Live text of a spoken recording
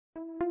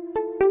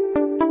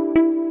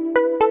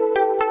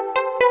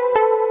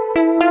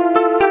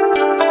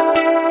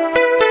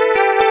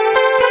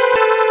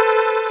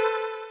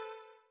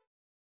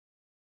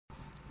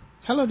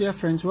Hello dear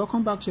friends,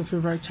 welcome back to your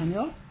favorite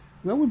channel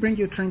where we bring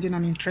you trending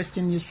and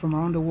interesting news from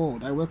around the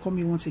world. I welcome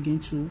you once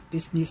again to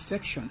this news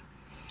section.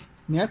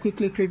 May I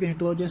quickly crave your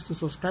indulgence to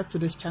subscribe to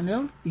this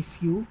channel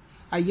if you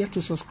are yet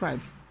to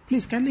subscribe.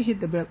 Please kindly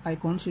hit the bell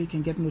icon so you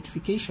can get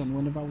notification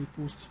whenever we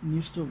post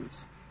new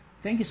stories.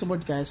 Thank you so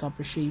much guys, I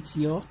appreciate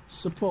your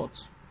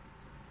support.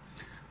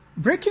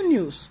 Breaking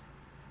news.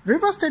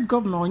 Rivers State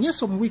Governor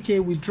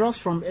Wike withdraws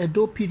from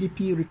Edo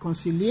PDP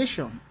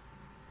reconciliation.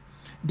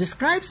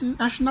 Describes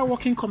National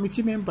Working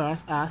Committee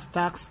members as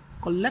tax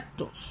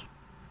collectors.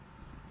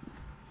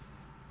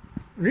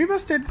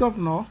 Rivers State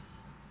Governor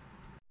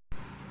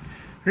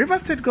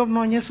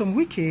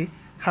Wike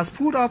has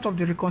pulled out of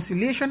the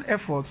reconciliation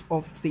efforts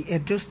of the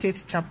Edo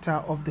State chapter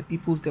of the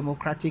People's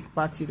Democratic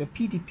Party, the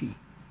PDP.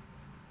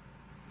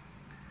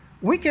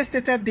 Wike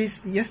stated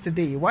this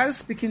yesterday while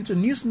speaking to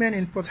newsmen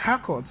in Port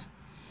Harcourt,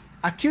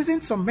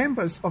 accusing some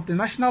members of the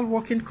National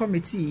Working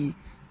Committee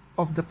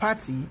of the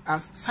party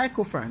as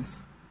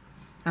sycophants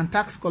and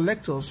tax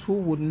collectors who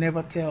would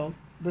never tell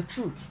the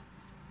truth.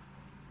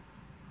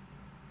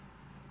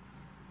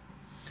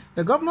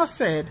 The governor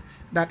said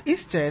that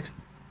instead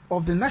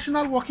of the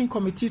National Working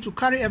Committee to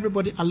carry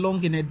everybody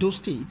along in Edo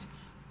State,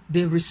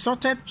 they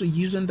resorted to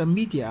using the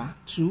media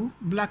to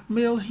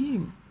blackmail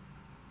him.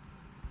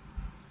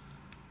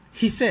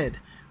 He said,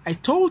 "I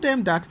told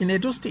them that in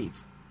Edo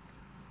State,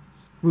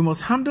 we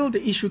must handle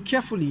the issue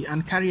carefully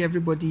and carry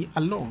everybody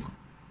along.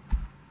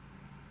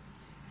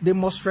 They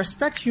must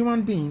respect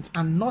human beings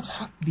and not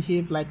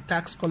behave like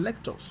tax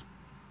collectors."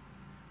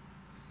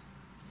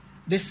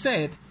 They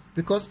said,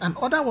 "Because an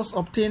order was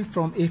obtained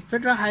from a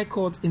federal high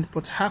court in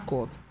Port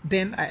Harcourt,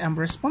 then I am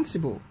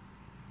responsible.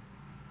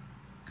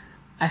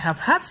 I have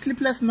had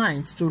sleepless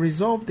nights to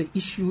resolve the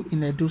issue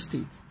in Edo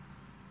State.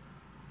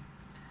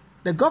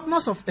 The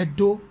governors of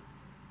Edo,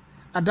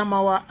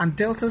 Adamawa, and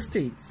Delta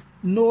states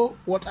know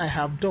what I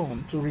have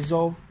done to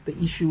resolve the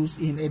issues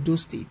in Edo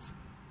State.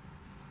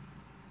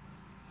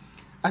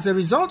 As a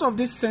result of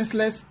this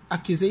senseless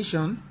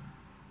accusation,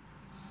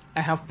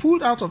 I have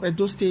pulled out of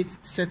Edo State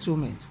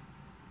settlement.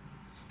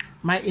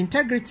 My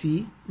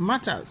integrity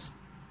matters.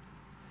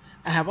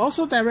 I have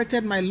also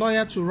directed my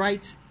lawyer to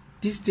write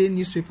this day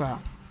newspaper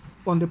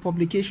on the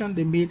publication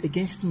they made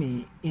against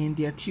me in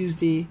their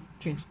Tuesday,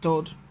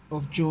 23rd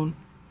of June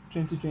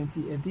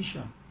 2020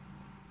 edition.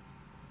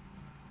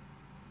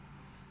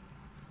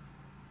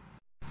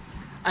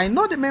 I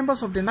know the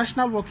members of the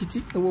National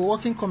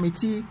Working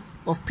Committee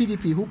of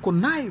PDP who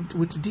connived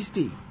with this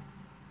day.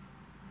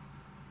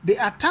 They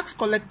are tax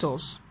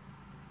collectors.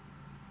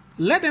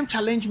 Let them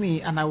challenge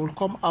me and I will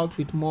come out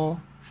with more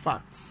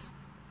facts.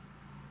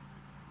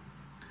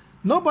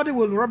 Nobody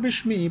will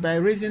rubbish me by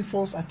raising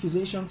false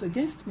accusations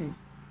against me.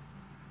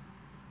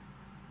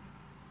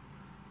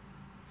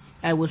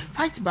 I will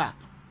fight back,"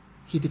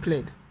 he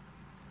declared.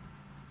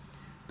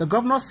 The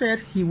governor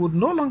said he would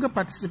no longer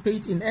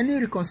participate in any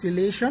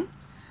reconciliation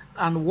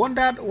and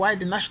wondered why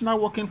the National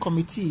Working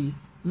Committee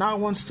now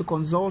wants to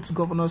consult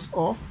governors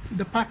of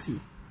the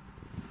party.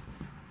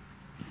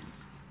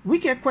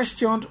 Wike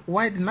questioned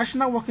why the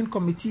National Working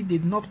Committee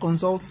did not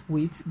consult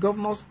with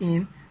governors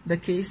in the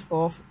case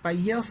of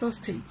Bayelsa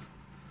State.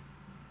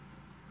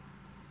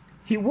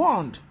 He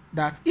warned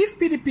that if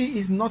PDP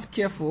is not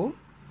careful,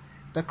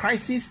 the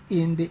crisis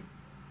in the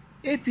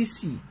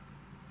APC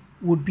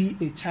would be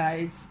a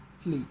child's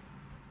play.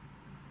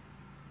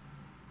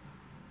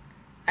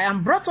 "I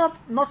am brought up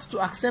not to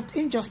accept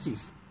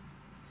injustice,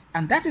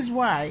 and that is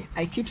why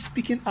I keep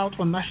speaking out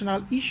on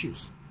national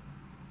issues.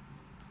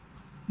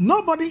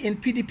 Nobody in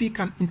PDP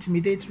can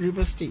intimidate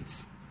Rivers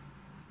State.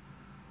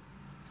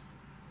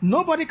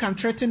 Nobody can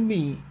threaten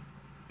me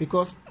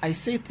because I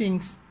say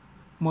things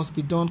must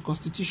be done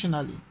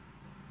constitutionally.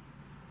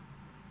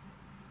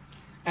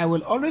 I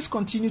will always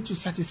continue to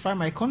satisfy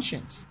my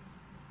conscience.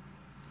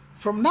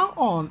 From now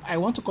on, I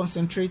want to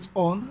concentrate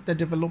on the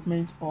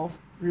development of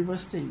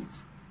Rivers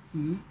State,"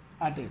 he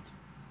added.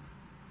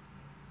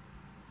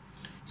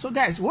 So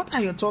guys, what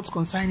are your thoughts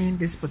concerning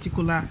this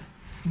particular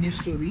news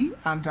story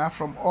and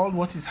from all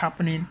what is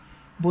happening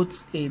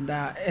both in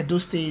Edo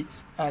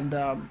State and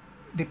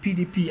the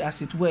PDP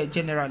as it were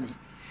generally?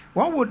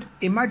 One would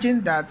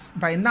imagine that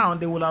by now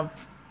they will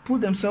have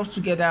put themselves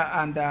together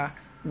and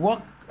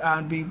work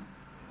and be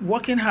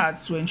working hard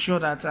to ensure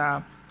that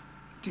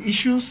the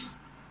issues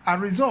are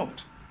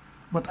resolved.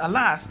 But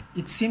alas,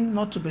 it seemed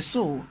not to be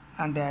so,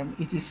 and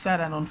it is sad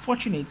and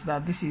unfortunate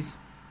that this is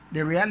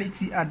the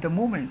reality at the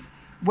moment.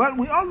 Well,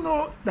 we all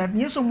know that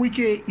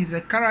Wike is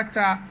a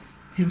character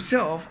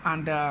himself,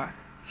 and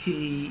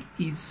he's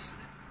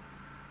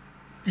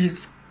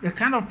the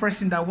kind of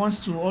person that wants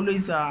to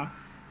always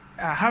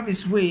have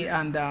his way,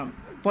 and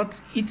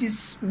but it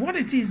is what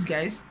it is,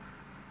 guys.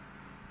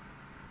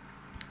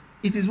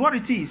 It is what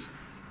it is.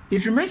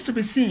 It remains to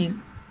be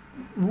seen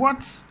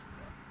what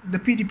the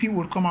PDP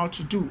will come out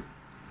to do.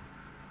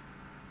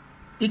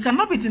 It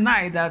cannot be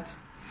denied that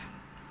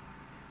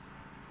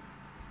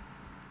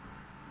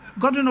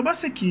Godwin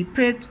Obaseki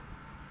paid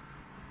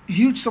a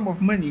huge sum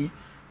of money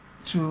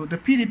to the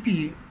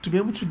PDP to be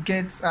able to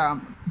get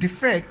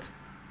defect,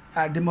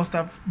 they must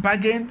have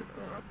bargained,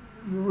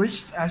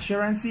 reached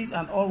assurances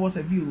and all what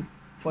have you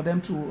for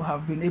them to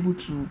have been able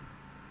to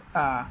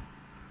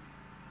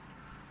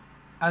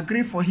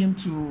agree for him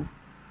to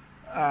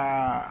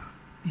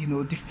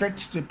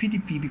defect to the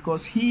PDP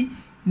because he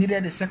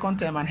needed a second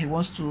term and he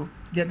wants to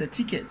get the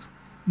ticket.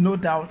 No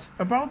doubt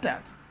about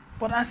that.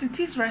 But as it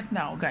is right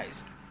now,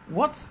 guys,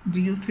 what do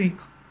you think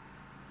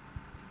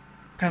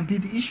can be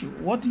the issue?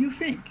 What do you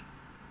think?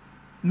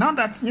 Now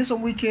that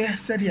Nyesom Wike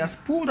said he has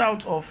pulled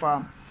out of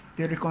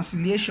the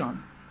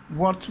reconciliation,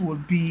 what will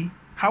be,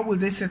 how will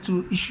they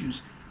settle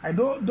issues? I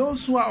know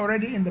those who are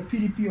already in the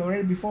PDP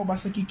already before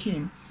Obaseki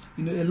came,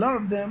 a lot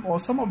of them or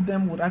some of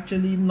them would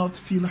actually not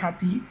feel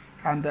happy,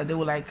 and they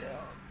were like,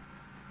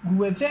 we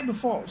were there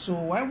before, so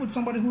why would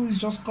somebody who is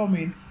just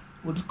coming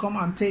would come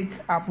and take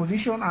our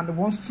position and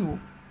wants to,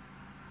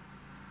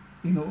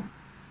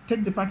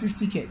 take the party's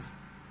ticket?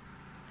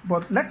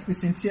 But let's be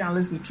sincere and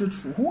let's be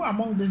truthful. Who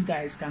among these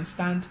guys can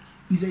stand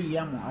Ize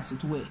Iyamo, as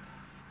it were?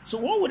 So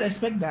one would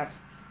expect that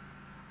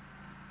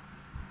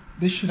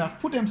they should have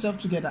put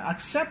themselves together,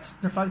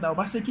 accept the fact that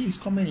Obaseki is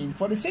coming in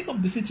for the sake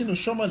of defeating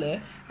Oshomole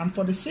and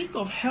for the sake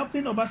of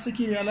helping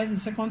Obaseki realize the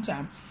second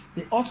time.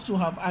 They ought to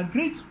have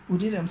agreed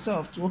within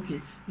themselves to, okay,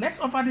 let's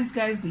offer these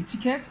guys the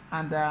ticket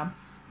and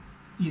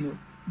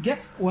get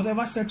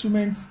whatever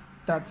settlement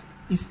that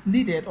is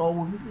needed or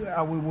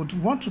we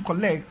would want to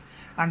collect,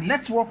 and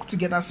let's work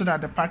together so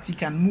that the party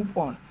can move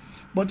on.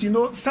 But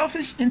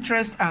selfish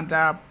interest and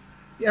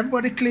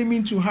everybody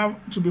claiming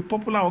to be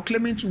popular or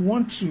claiming to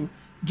want to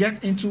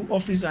get into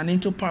office and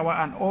into power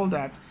and all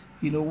that,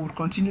 will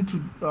continue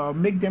to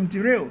make them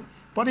derail.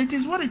 But it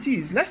is what it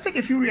is. Let's take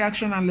a few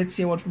reactions and let's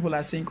see what people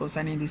are saying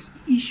concerning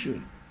this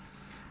issue.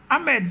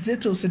 Ahmed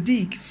Zeto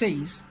Sadiq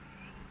says,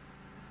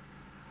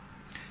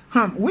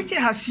 Wike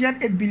has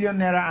shared 8 billion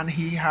naira and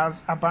he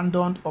has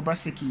abandoned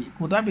Obaseki.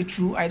 Could that be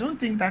true? I don't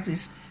think that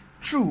is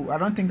true. I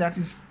don't think that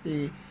is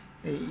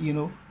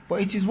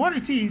but it is what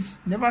it is.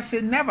 Never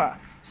say never.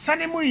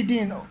 Sani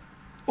Muhyiddin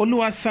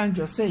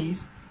Oluwasanjo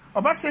says,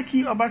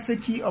 Obaseki,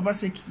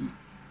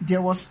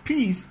 there was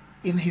peace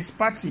in his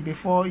party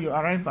before your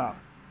arrival.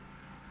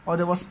 Or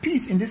there was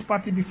peace in this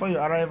party before your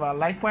arrival.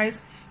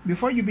 Likewise,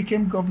 before you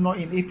became governor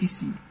in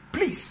APC.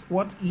 Please,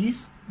 what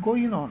is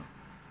going on?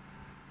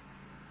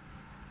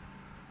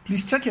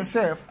 Please check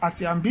yourself,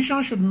 as your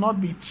ambition should not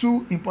be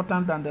too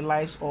important than the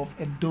lives of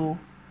Edo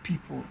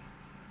people.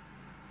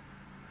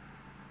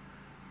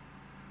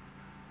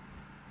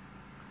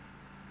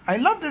 I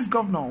love this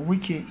governor,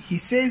 Wike. He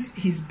says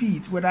his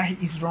beat, whether he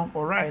is wrong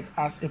or right,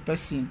 as a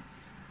person.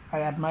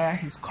 I admire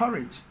his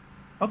courage.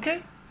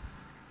 Okay?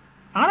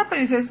 Another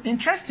person says,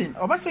 interesting,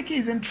 Obaseki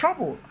is in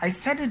trouble. I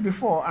said it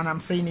before and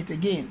I'm saying it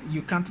again.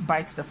 You can't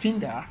bite the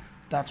finger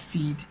that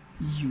feed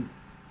you.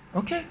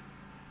 Okay?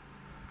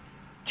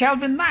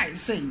 Kelvin Knight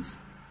says,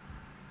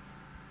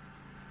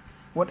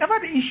 whatever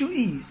the issue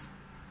is,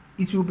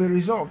 it will be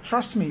resolved.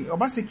 Trust me,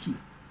 Obaseki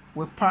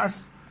will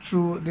pass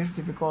through these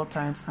difficult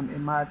times and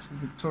emerge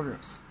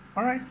victorious.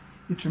 All right?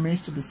 It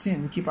remains to be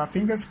seen. We keep our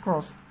fingers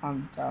crossed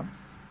and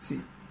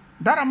see.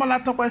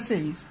 Daramola Tokwe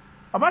says,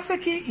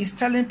 Obaseki is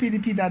telling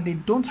PDP that they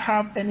don't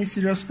have any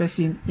serious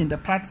person in the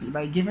party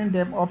by giving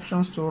them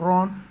options to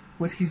run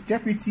with his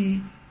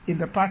deputy in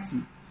the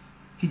party.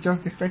 He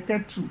just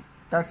defected too.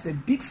 That's a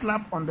big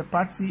slap on the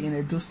party in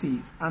Edo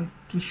State and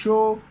to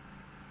show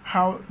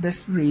how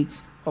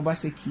desperate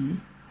Obaseki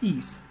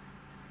is.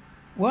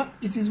 Well,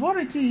 it is what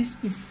it is.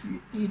 If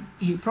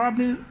he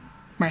probably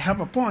might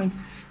have a point,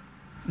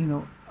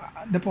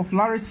 the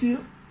popularity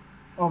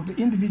of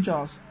the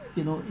individuals,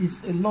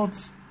 is a lot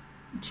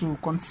to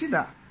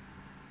consider.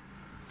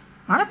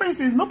 Another person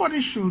says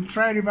nobody should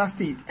try River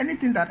State.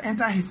 Anything that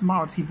enters his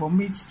mouth, he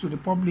vomits to the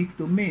public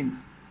domain.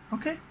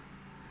 Okay?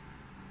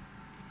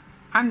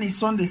 Annie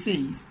Sunday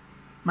says,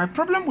 my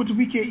problem with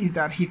Wike is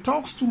that he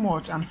talks too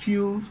much and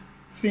feels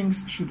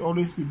things should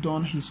always be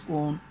done his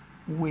own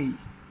way.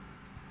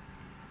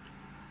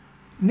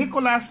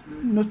 Nicholas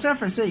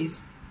Notefe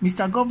says,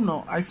 Mr.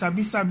 Governor, I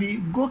sabi,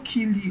 go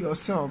kill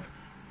yourself.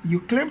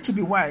 You claim to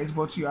be wise,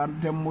 but you are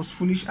the most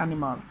foolish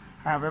animal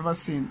I have ever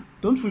seen.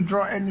 Don't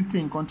withdraw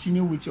anything.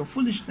 Continue with your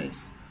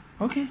foolishness.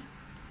 Okay?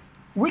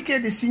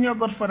 Wike, the senior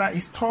godfather,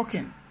 is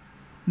talking.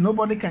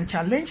 Nobody can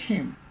challenge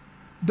him.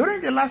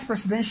 During the last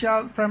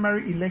presidential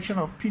primary election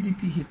of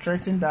PDP, he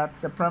threatened that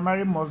the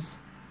primary must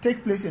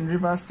take place in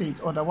Rivers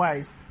State,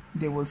 otherwise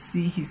they will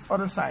see his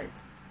other side.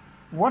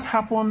 What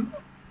happened?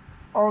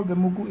 All the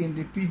Mugu in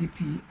the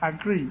PDP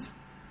agreed.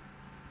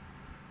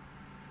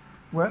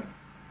 Well,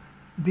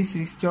 this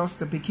is just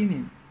the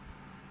beginning.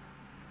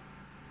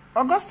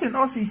 Augustine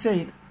Ossie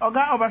said,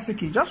 Oga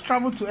Obaseki, just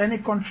travel to any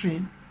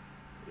country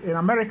in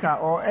America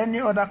or any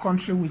other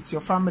country with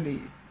your family.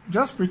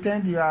 Just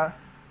pretend you are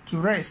to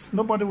rest.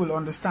 Nobody will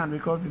understand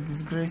because the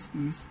disgrace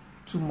is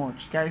too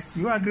much. Guys,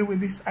 do you agree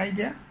with this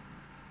idea?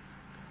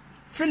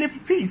 Philip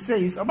P.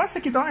 says,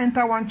 Obaseki don't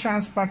enter one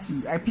chance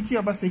party. I pity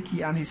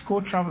Obaseki and his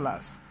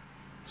co-travelers.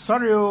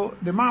 Sorry,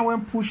 the man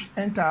went push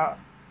enter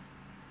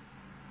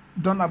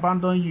don't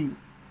abandon you.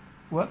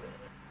 Well,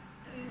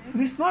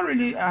 it's not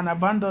really an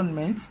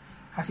abandonment,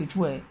 as it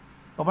were.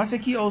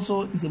 Obaseki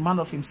also is a man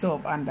of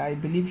himself, and I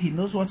believe he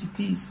knows what it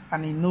is,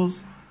 and he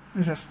knows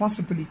his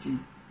responsibility,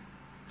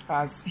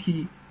 as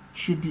he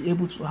should be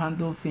able to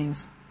handle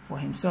things for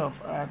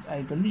himself.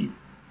 I believe.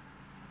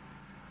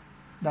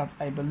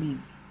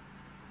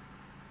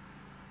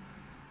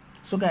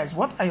 So guys,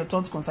 what are your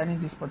thoughts concerning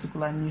this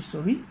particular news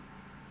story?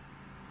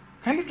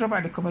 Kindly drop by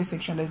the comment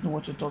section. Let us know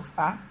what your thoughts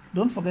are.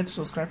 Don't forget to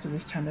subscribe to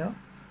this channel.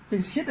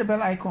 Please hit the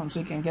bell icon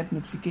so you can get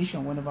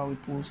notification whenever we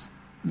post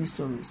new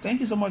stories. Thank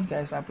you so much,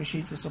 guys. I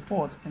appreciate your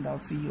support, and I'll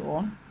see you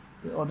on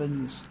the other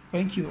news.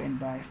 Thank you, and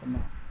bye for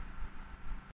now.